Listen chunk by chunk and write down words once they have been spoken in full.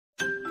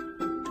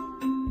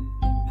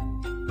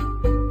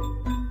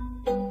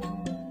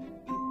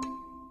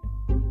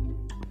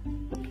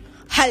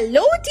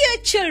Hello, dear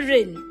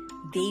children.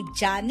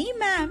 Devjani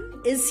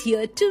ma'am is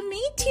here to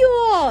meet you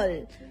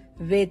all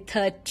with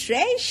her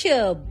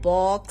treasure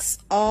box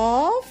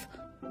of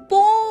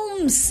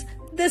poems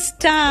this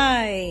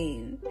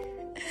time.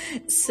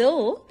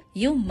 So,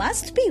 you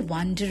must be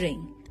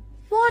wondering,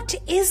 what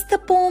is the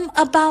poem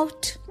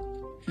about?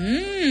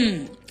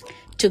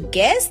 To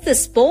guess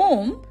this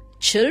poem,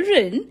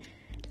 children,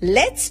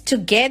 let's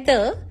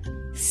together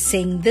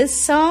sing this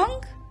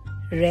song.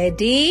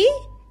 Ready?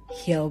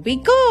 Here we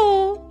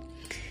go.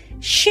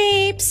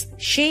 Shapes,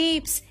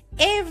 shapes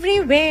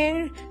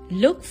everywhere.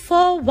 Look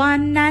for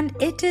one and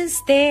it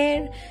is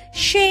there.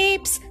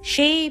 Shapes,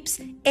 shapes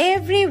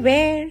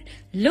everywhere.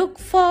 Look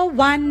for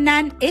one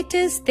and it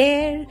is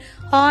there.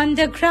 On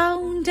the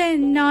ground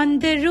and on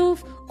the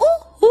roof.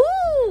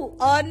 Ooh,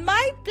 on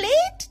my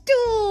plate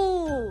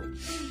too.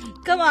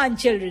 Come on,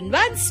 children,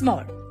 once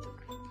more.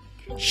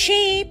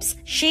 Shapes,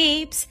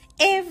 shapes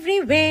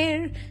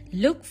everywhere.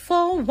 Look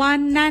for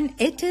one and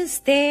it is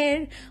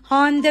there.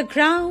 On the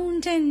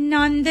ground and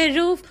on the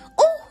roof.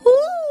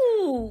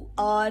 Ooh,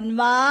 on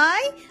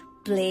my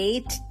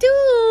plate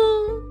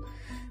too.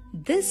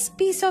 This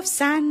piece of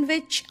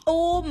sandwich,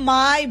 oh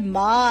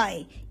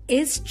my,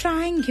 is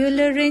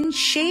triangular in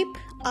shape.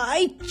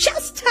 I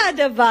just had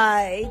a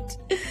bite.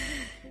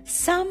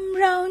 Some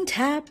round,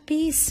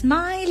 happy,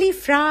 smiley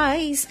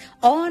fries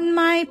on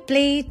my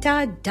plate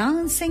are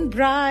dancing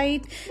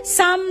bright.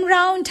 Some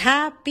round,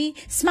 happy,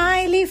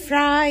 smiley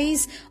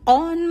fries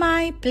on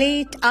my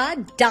plate are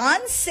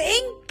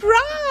dancing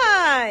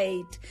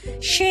bright.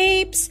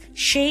 Shapes,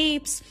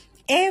 shapes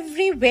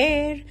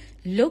everywhere.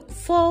 Look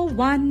for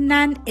one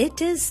and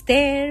it is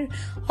there.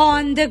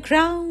 On the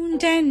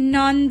ground and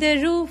on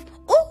the roof.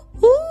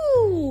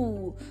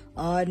 Ooh,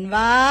 on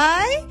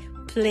my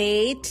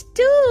plate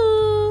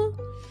too.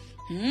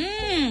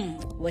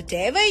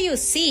 Whatever you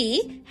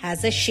see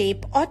has a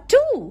shape or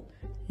two.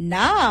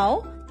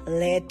 Now,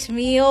 let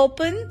me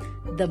open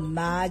the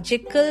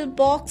magical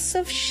box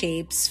of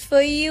shapes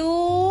for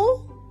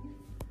you.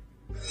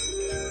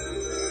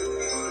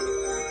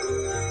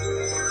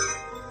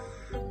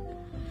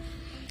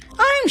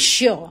 I'm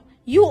sure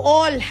you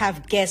all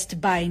have guessed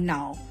by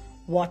now.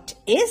 What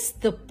is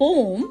the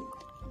poem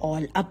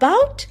all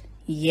about?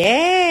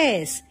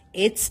 Yes,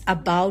 it's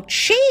about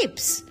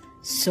shapes.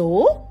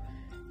 So,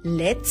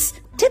 let's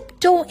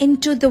tiptoe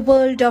into the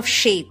world of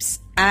shapes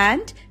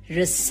and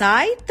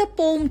recite the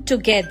poem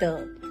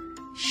together.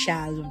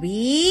 Shall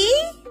we?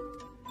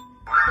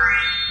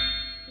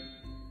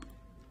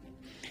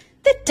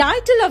 The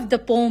title of the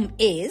poem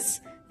is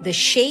The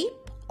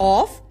Shape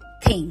of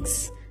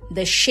Things.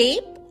 The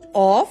Shape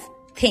of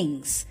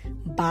Things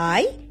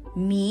by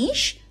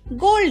Mish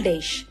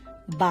Goldish.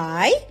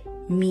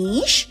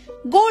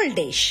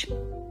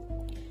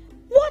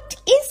 What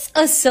is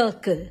a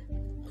circle?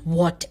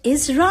 What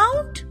is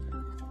round?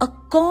 A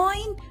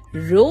coin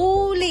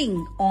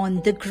rolling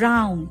on the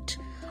ground.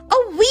 A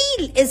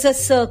wheel is a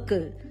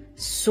circle.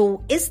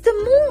 So is the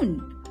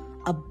moon.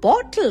 A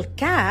bottle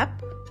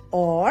cap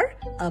or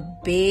a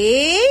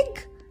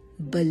big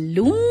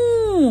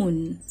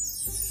balloon.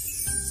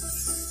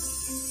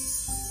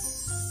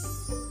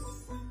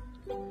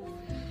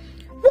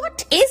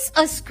 What is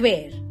a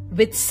square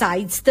with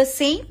sides the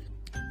same?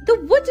 The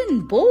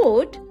wooden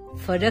board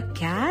for a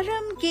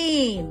carom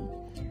game.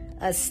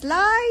 A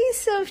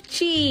slice of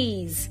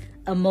cheese,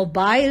 a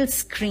mobile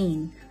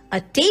screen, a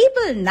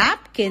table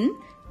napkin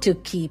to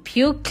keep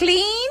you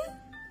clean.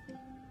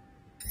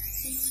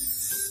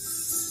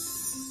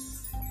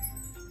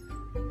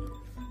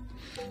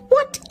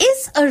 What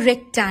is a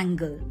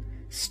rectangle?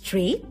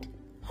 Straight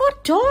or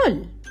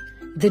tall?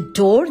 The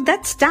door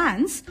that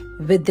stands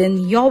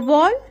within your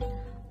wall?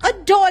 A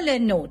dollar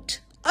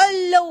note,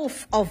 a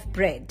loaf of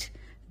bread,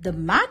 the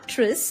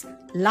mattress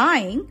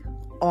lying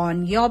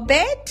on your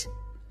bed.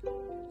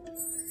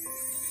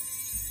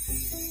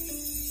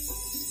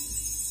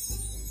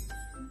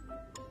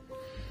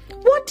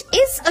 What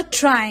is a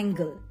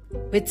triangle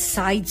with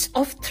sides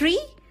of 3?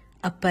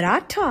 A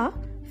paratha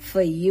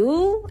for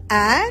you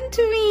and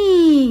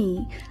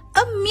me.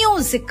 A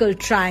musical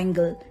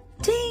triangle.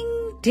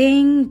 Ding,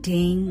 ding,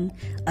 ding.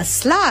 A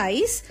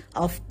slice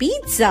of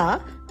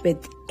pizza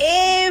with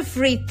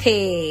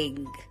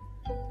everything.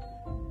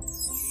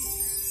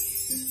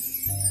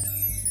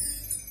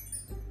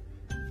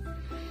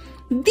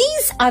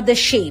 These are the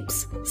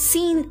shapes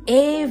seen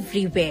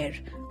everywhere.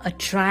 A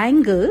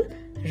triangle,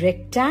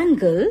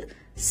 rectangle,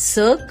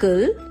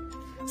 circle,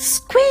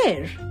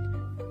 square.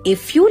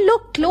 If you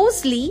look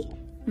closely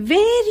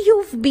where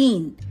you've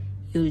been,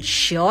 you'll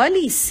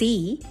surely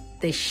see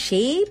the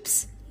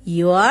shapes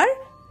you are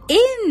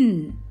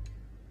in.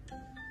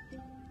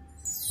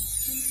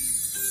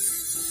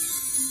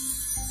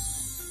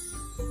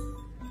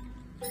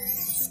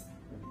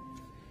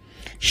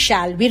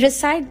 Shall we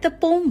recite the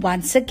poem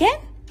once again?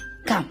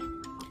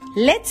 Come,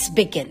 let's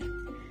begin.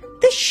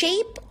 The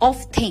Shape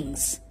of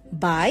Things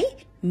by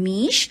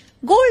Mish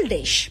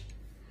Goldish.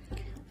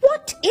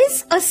 What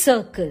is a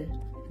circle?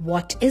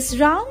 What is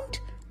round?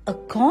 A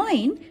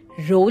coin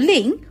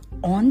rolling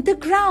on the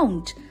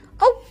ground.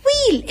 A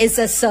wheel is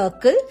a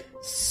circle,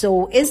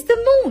 so is the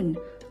moon,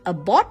 a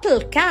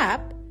bottle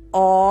cap,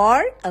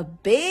 or a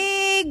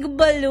big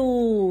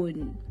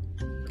balloon.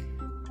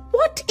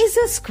 What is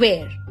a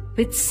square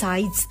with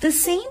sides the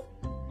same?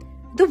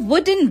 The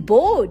wooden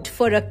board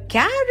for a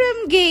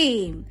carom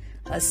game,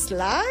 a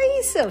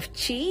slice of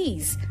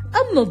cheese,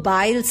 a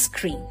mobile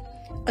screen,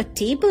 a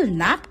table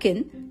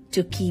napkin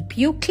to keep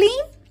you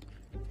clean.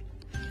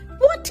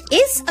 What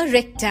is a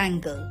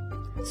rectangle?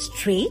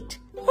 Straight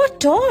or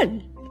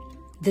tall?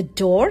 The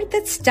door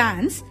that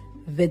stands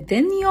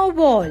within your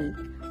wall,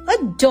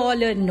 a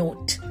dollar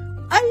note,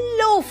 a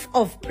loaf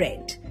of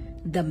bread,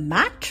 the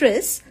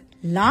mattress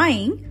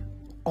lying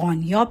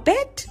on your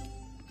bed.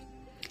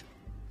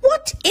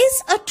 What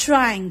is a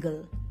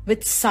triangle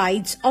with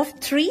sides of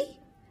 3?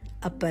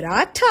 A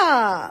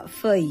paratha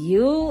for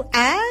you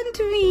and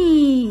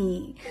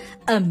me.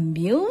 A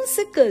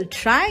musical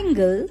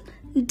triangle,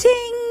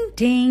 ding,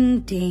 ding,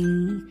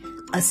 ding.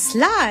 A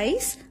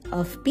slice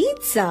of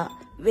pizza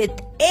with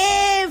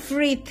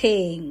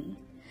everything.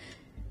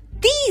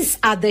 These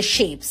are the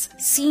shapes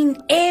seen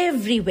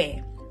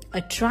everywhere.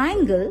 A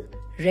triangle,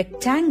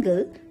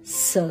 rectangle,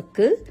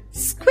 circle,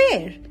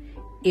 square.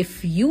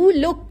 If you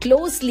look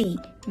closely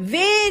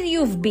where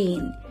you've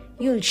been,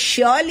 you'll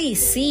surely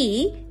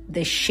see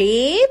the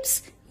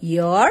shapes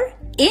you're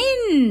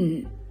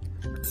in.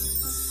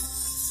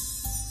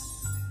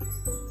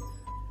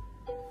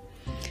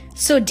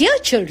 So, dear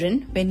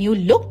children, when you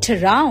looked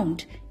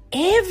around,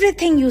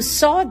 everything you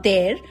saw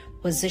there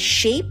was a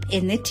shape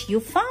in it you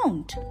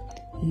found.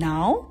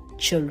 Now,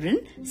 children,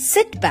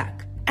 sit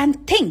back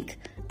and think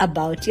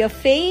about your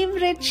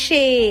favorite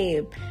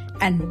shape,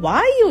 and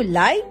why you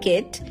like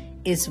it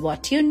is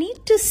what you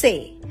need to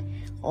say.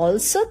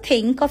 Also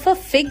think of a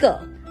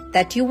figure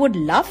that you would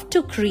love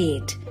to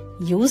create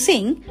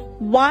using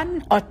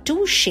 1 or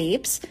 2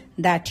 shapes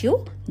that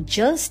you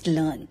just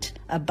learned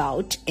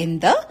about in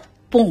the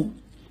poem.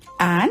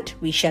 And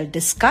we shall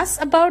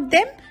discuss about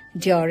them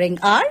during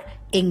our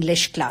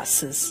English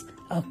classes.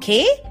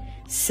 Okay?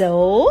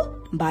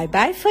 So,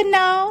 bye-bye for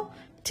now.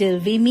 Till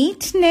we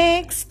meet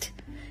next.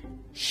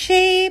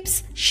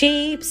 Shapes,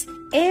 shapes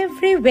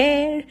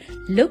everywhere.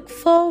 Look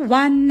for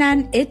one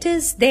and it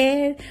is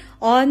there.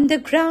 On the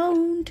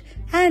ground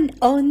and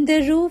on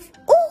the roof.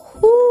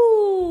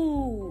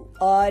 Ooh-hoo!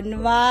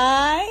 On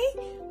my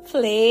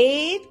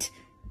plate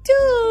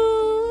too.